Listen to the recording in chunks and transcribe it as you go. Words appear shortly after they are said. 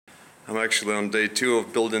I'm actually on day 2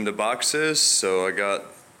 of building the boxes, so I got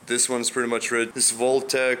this one's pretty much ready. This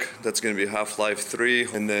Voltec, that's gonna be Half-Life 3,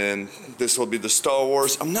 and then this will be the Star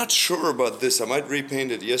Wars. I'm not sure about this. I might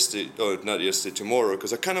repaint it tomorrow,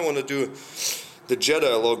 because I kind of want to do the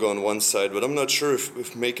Jedi logo on one side, but I'm not sure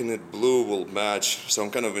if making it blue will match. So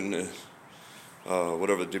I'm kind of in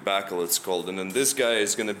whatever debacle it's called. And then this guy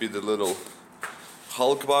is gonna be the little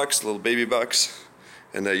Hulk box, little baby box,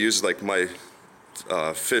 and I use like my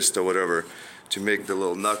fist or whatever to make the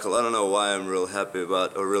little knuckle. I don't know why I'm real happy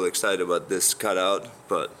about or real excited about this cutout,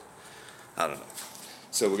 but I don't know.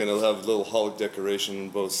 So we're gonna have a little Hulk decoration on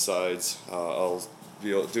both sides. I'll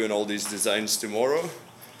be doing all these designs tomorrow.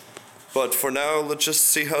 But for now, let's just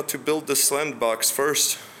see how to build the slant box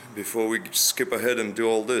first before we skip ahead and do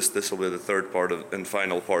all this. This will be the third part and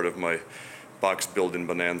final part of my box building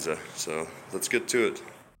bonanza. So let's get to it.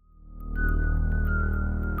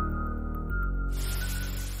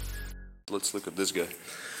 Let's look at this guy.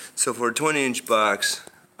 So for a 20-inch box,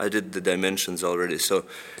 I did the dimensions already. So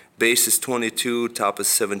base is 22, top is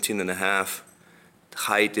 17.5.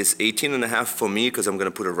 Height is 18.5 for me, because I'm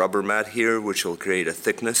gonna put a rubber mat here, which will create a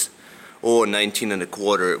thickness, or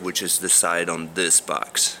 19.25, which is the side on this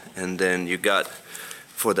box. And then you got,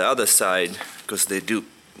 for the other side, because they do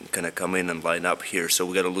kind of come in and line up here, so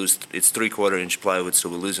we gotta lose, it's 3/4 inch plywood, so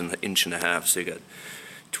we're losing 1.5 inches, so you got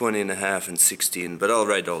 20.5 and 16, but I'll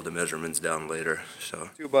write all the measurements down later.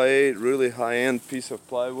 So 2x8, really high-end piece of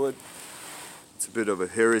plywood. It's a bit of a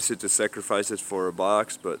heresy to sacrifice it for a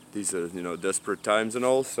box, but these are, you know, desperate times and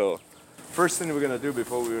all. So first thing we're gonna do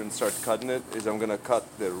before we even start cutting it is I'm gonna cut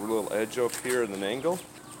the little edge off here at an angle.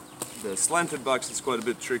 The slanted box is quite a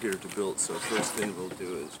bit trickier to build, so first thing we'll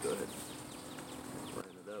do is go ahead and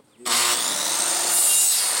line it up here.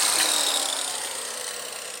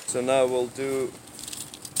 So now we'll do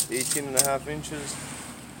 18.5 inches,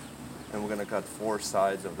 and we're gonna cut 4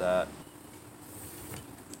 sides of that.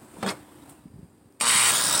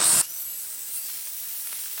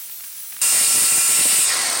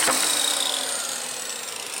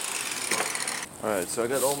 Alright, so I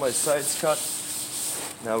got all my sides cut.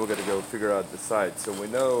 Now we're gonna go figure out the sides. So we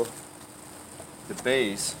know the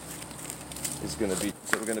base is gonna be,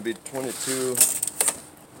 so we're gonna be 22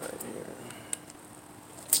 right here.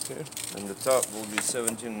 Okay. And the top will be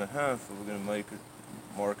 17.5, so we're going to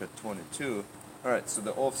mark at 22. Alright, so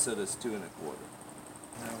the offset is 2.25.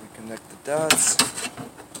 Now we connect the dots.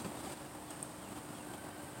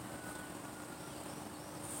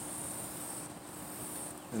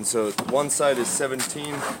 And so one side is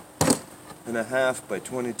 17.5 by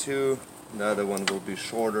 22. The other one will be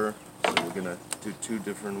shorter, so we're going to do 2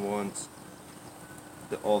 different ones.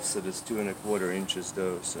 The offset is 2.25 inches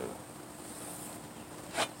though, so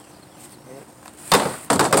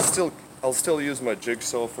I'll still use my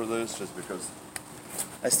jigsaw for this, just because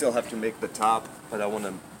I still have to make the top, but I want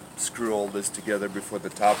to screw all this together before the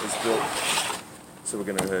top is built. So we're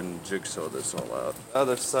going to go ahead and jigsaw this all out. The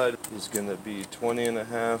other side is going to be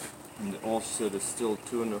 20.5, and the offset is still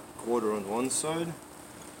 2.25 on one side.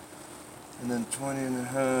 And then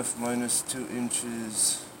 20.5 minus 2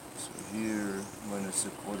 inches, so here, minus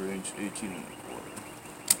 1/4 inch, 18.25.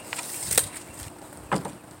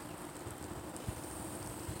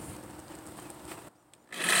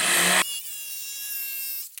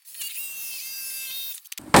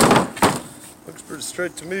 Looks pretty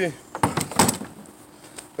straight to me.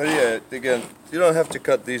 But yeah, again, you don't have to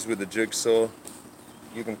cut these with a jigsaw.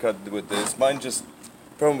 You can cut it with this.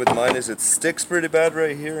 Problem with mine is it sticks pretty bad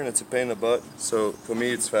right here, and it's a pain in the butt. So for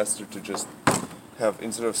me, it's faster to just have,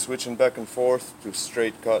 instead of switching back and forth to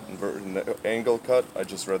straight cut and angle cut, I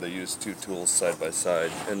just rather use 2 tools side by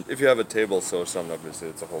side. And if you have a table saw or something, obviously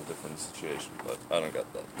it's a whole different situation, but I don't got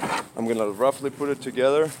that. I'm gonna roughly put it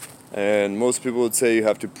together, and most people would say you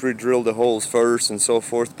have to pre-drill the holes first and so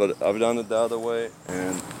forth, but I've done it the other way,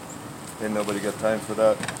 and ain't nobody got time for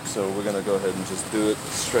that. So we're gonna go ahead and just do it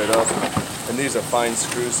straight up. And these are fine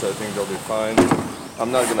screws, so I think they'll be fine.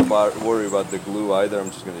 I'm not gonna worry about the glue either.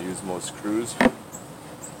 I'm just gonna use more screws.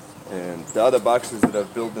 And the other boxes that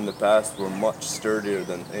I've built in the past were much sturdier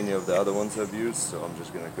than any of the other ones I've used, so I'm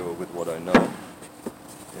just gonna go with what I know.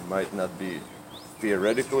 It might not be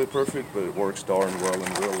theoretically perfect, but it works darn well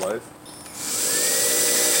in real life.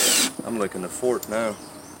 I'm like in a fort now.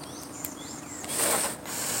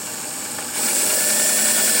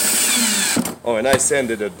 Oh, and I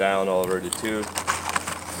sanded it down already too.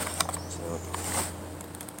 So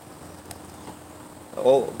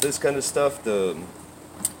all this kind of stuff,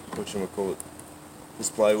 whatchamacallit, this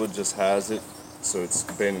plywood just has it, so it's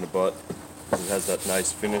a pain in the butt. It has that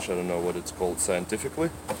nice finish. I don't know what it's called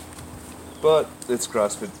scientifically. but it's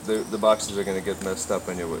CrossFit. The boxes are gonna get messed up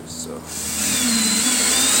anyways, so.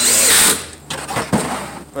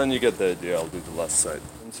 When you get the idea, I'll do the last side.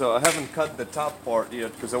 And so I haven't cut the top part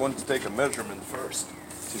yet because I want to take a measurement first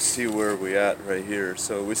to see where we at right here.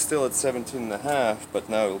 So we're still at 17.5, but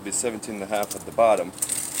now it'll be 17.5 at the bottom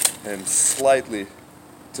and slightly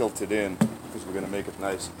tilted in because we're gonna make it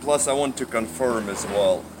nice. Plus I want to confirm as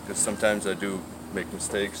well because sometimes I do make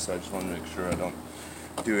mistakes, so I just want to make sure I don't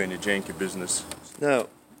do any janky business. Now,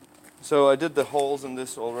 so I did the holes in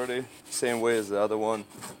this already, same way as the other one.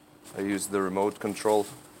 I used the remote control.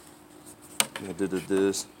 I did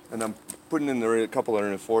this, and I'm putting in a couple of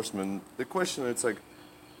reinforcements. The question is like,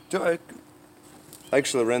 do I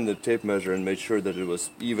actually ran the tape measure and made sure that it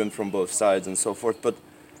was even from both sides and so forth, but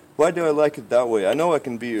why do I like it that way? I know I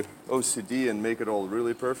can be OCD and make it all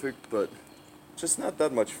really perfect, but just not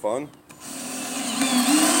that much fun.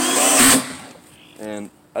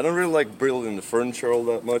 And I don't really like building the furniture all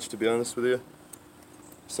that much, to be honest with you.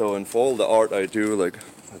 So for all the art I do, like,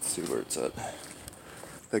 let's see where it's at.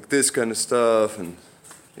 Like this kind of stuff, and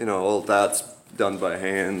you know, all that's done by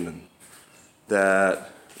hand, and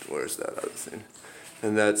that, where's that other thing?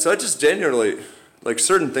 And that, so I just genuinely, like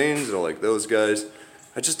certain things, or like those guys,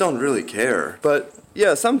 I just don't really care. But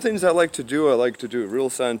yeah, some things I like to do real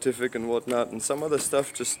scientific and whatnot, and some other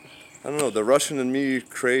stuff just, I don't know, the Russian in me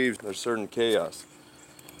craves a certain chaos.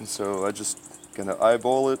 And so I just gonna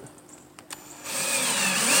eyeball it.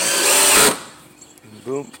 And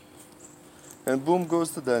boom. And boom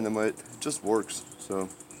goes the dynamite. It just works. So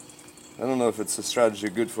I don't know if it's a strategy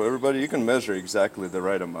good for everybody. You can measure exactly the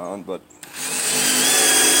right amount, but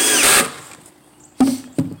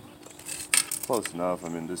close enough. I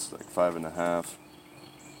mean, this is like 5.5,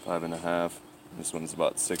 5.5. This one's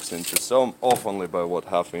about 6 inches. So I'm off only by what,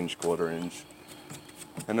 ½ inch, ¼ inch.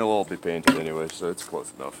 And it'll all be painted anyway, so it's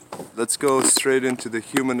close enough. Let's go straight into the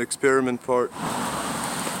human experiment part.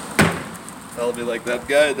 I'll be like that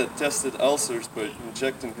guy that tested ulcers by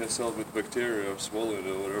injecting himself with bacteria or swallowing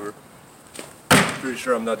it or whatever. Pretty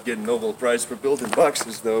sure I'm not getting Nobel Prize for building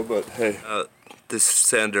boxes though, but hey. This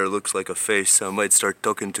sander looks like a face, so I might start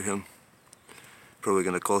talking to him. Probably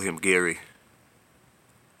gonna call him Gary.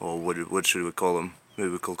 Or what should we call him? Maybe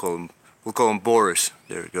we'll call him Boris.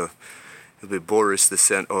 There we go. It'll be Boris the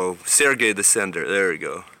Sender. Oh, Sergey the Sender. There we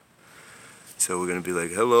go. So we're gonna be like,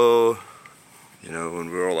 hello. You know, when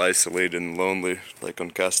we're all isolated and lonely, like on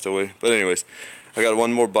Castaway. But anyways, I got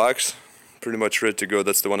one more box, pretty much ready to go.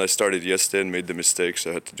 That's the one I started yesterday and made the mistake, so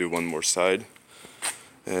I had to do one more side.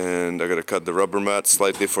 And I gotta cut the rubber mat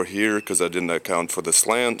slightly for here, because I didn't account for the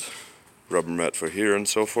slant. Rubber mat for here and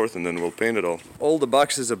so forth, and then we'll paint it all. All the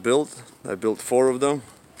boxes are built. I built 4 of them.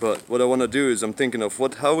 But what I want to do is I'm thinking of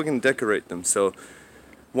how we can decorate them. So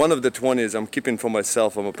one of the 20s I'm keeping for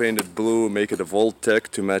myself. I'm gonna paint it blue, make it a Volt Tech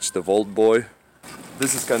to match the Volt Boy.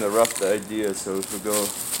 This is kind of rough, the idea, so if we go...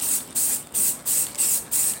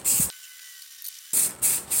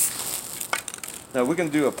 Now we can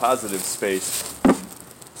do a positive space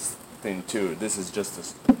thing too. This is just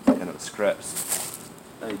a kind of a scratch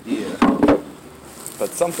idea. But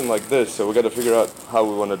something like this, so we got to figure out how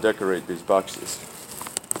we want to decorate these boxes.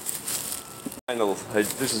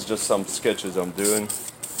 This is just some sketches I'm doing.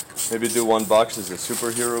 Maybe do one box as a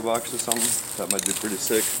superhero box or something. That might be pretty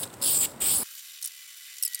sick.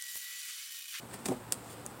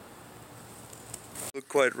 Look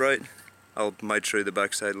quite right. Might show you the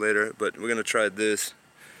backside later, but we're gonna try this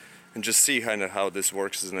and just see kind of how this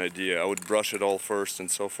works as an idea. I would brush it all first and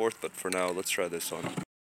so forth, but for now, let's try this on.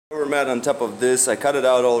 Rubber mat on top of this. I cut it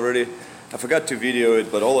out already. I forgot to video it,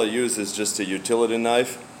 but all I use is just a utility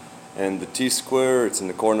knife and the T-square. It's in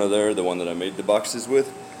the corner there, the one that I made the boxes with.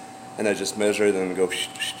 And I just measure it and go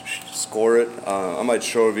score it. I might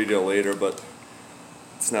show a video later, but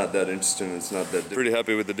it's not that interesting. It's not that. Pretty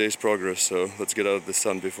happy with the day's progress, so let's get out of the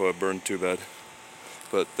sun before I burn too bad.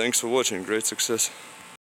 But thanks for watching. Great success.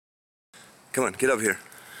 Come on, get up here.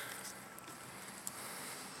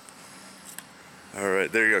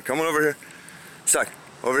 Alright, there you go. Come on over here. Stuck.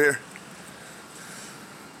 Over here.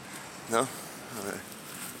 No?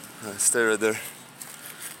 Alright. Stay right there.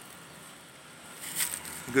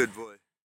 Good boy.